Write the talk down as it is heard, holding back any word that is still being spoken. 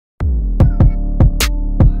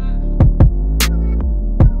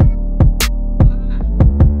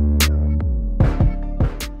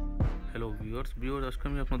আজকে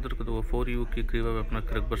আমি আপনাদেরকে দেবো ফর ইউ কীভাবে আপনার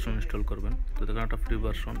ক্র্যাক ভার্সন ইনস্টল করবেন। তো দেখেন একটা ফ্রি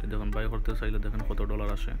ভার্সন, দেখুন বাই করতে চাইলে দেখেন কত ডলার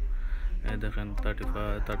আসে। এই দেখেন 35,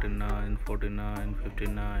 39, 49,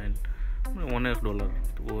 59, মানে অনেক ডলার।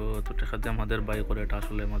 তো টাকা দিয়ে আমাদের বাই করে এটা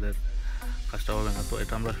আসলে আমাদের কাজটা হবে না। তো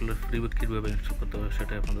এটা আমরা আসলে ফ্রি কীভাবে ইনস্টল করতে হবে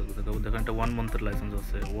সেটাই আপনাদেরকে দেখাবো। দেখেন এটা 1 মান্থের লাইসেন্স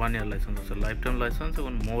আছে, 1 ইয়ার লাইসেন্স আছে, লাইফ টাইম লাইসেন্স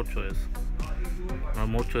এবং মোর চয়েস। আমরা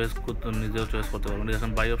মোড চয়েস নিজেও চয়েস করতে পারবো।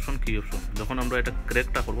 দেখেন বাই অপশন কি অপশন, যখন আমরা এটা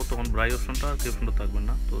ক্র্যাকটা করবো তখন বাই অপশনটা কি অপশনটা থাকবে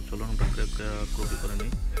না। তো চলো আমরা ক্র্যাক কপি করে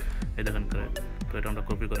নিই। এই দেখেন ক্র্যাক, তো এটা আমরা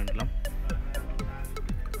কপি করে নিলাম।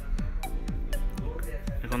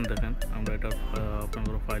 এখন দেখেন আমরা এটা ওপেন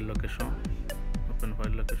করবো, file location, open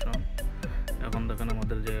file location. এখন দেখেন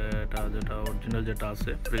আমাদের যেটা অরিজিনাল যেটা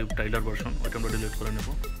আছে ফ্রি টাইলার ভার্সন, ওইটা আমরা ডিলিট করে নেব।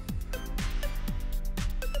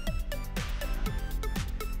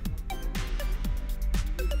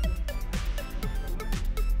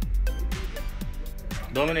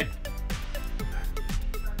 মিনিট।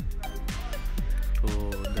 তো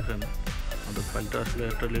দেখেন আমাদের ফাইলটা আসলে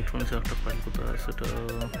একটা লিস্ট করেছে, একটা ফাইল কোথায় আছে সেটা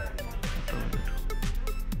একটা মিনিট।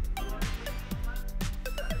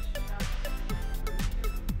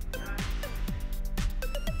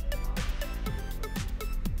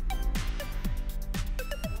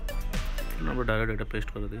 আমরা ডাইরেক্ট এটা পেস্ট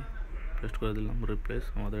করে দিই, পেস্ট করে দিলাম, রিপ্লেস।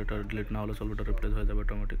 আমাদের এটা ডিলিট না হলে চলবে, এটা রিপ্লেস হয়ে যাবে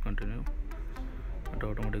অটোমেটিক। কন্টিনিউ, এটা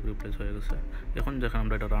অটোমেটিক রিপ্লেস হয়ে গেছে। এখন যখন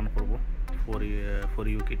আমরা এটা রান করবো ফর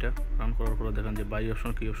ইউ কিটা রান করার পরে দেখেন যে বাই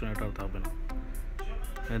অপশন কি অপশন এটা আর থাকবে না।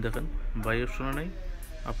 দেখেন বাই অপশনে নেই,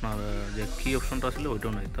 আপনার যে কি অপশনটা আসলে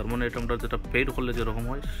ওইটাও নেই। তার মানে এটা আমরা যেটা পেইড করলে যেরকম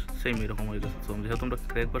হয় সেম এরকম হয়ে গেছে। তো যেহেতু আমরা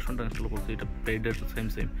ক্র্যাক ভার্সনটা ইনস্টল করছি, এটা পেইডের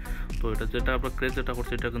সেম। তো এটা যেটা আমরা ক্র্যাক যেটা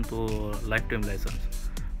করছি এটা কিন্তু লাইফ টাইম লাইসেন্স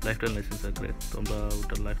আর ক্র্যাক। তো আমরা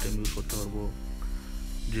ওটা লাইফ টাইম ইউজ করতে পারবো,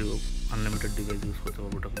 যে আনলিমিটেড ডিভাইস ইউজ করতে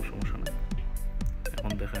পারবো, ওটা কোনো সমস্যা নেই।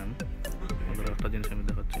 এখন দেখেন আমাদের একটা জিনিস আমি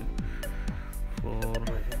দেখাচ্ছি।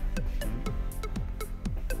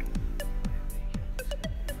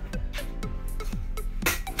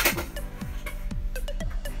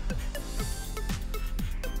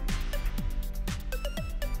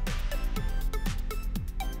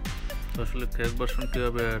 তো আসলে ক্র্যাক ভার্সন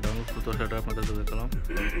কীভাবে ডাউনলোড করতে হয় সেটা আপনাদেরকে দেখালাম।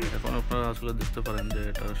 এখন আপনারা আসলে দেখতে পারেন যে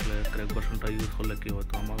এটা আসলে ক্র্যাক ভার্সনটা ইউজ করলে কী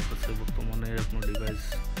হতো। আমার কাছে বর্তমানে কোনো ডিভাইস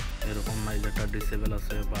এরকম নাই যেটা ডিসেবল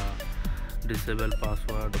আছে, বা ডিসেবল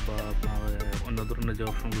পাসওয়ার্ড বা আপনার অন্য ধরনের যে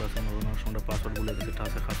অপশনগুলো আছে, অন্য সময় পাসওয়ার্ড বলে গেছে এটা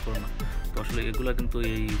আছে, কাজ করে না। তো আসলে এগুলো কিন্তু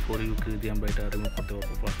এই ফর ইউ কি দিয়ে আমরা এটা রিমুভ করতে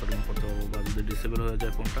পারবো, পাসওয়ার্ড রিমুভ করতে পারবো, বা যদি ডিসেবল হয়ে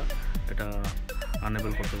যায় ফোনটা এটা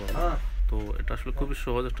আনএবল করতে পারবো। তো এটা আসলে খুবই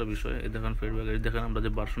সহজ একটা বিষয়। এই দেখেন ফিডব্যাক, এই দেখেন আমরা যে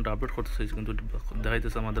ভার্সনটা আপডেট করতে চাইছি কিন্তু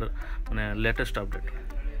দেখাইতেছে আমাদের মানে লেটেস্ট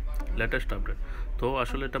আপডেট। তো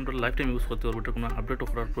আসলে এটা আমরা লাইফ টাইম ইউজ করতে পারবো, এটা কোনো আপডেটও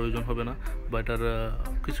করার প্রয়োজন হবে না, বা এটার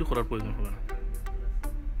কিছু করার প্রয়োজন হবে না।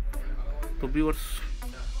 তো ভিউয়ার্স,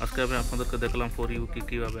 আজকে আমি আপনাদেরকে দেখলাম ফর ইউ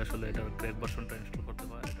কীভাবে আসলে এটার ক্র্যাক ভার্সনটা ইনস্টল করতে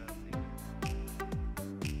হয়।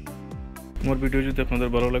 আমার ভিডিও যদি আপনাদের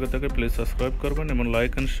ভালো লাগে থাকে প্লিজ সাবস্ক্রাইব করবেন এবং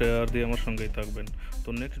লাইক অ্যান্ড শেয়ার দিয়ে আমার সঙ্গেই থাকবেন। তো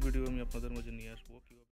নেক্সট ভিডিও আমি আপনাদের মাঝে নিয়ে আসবো।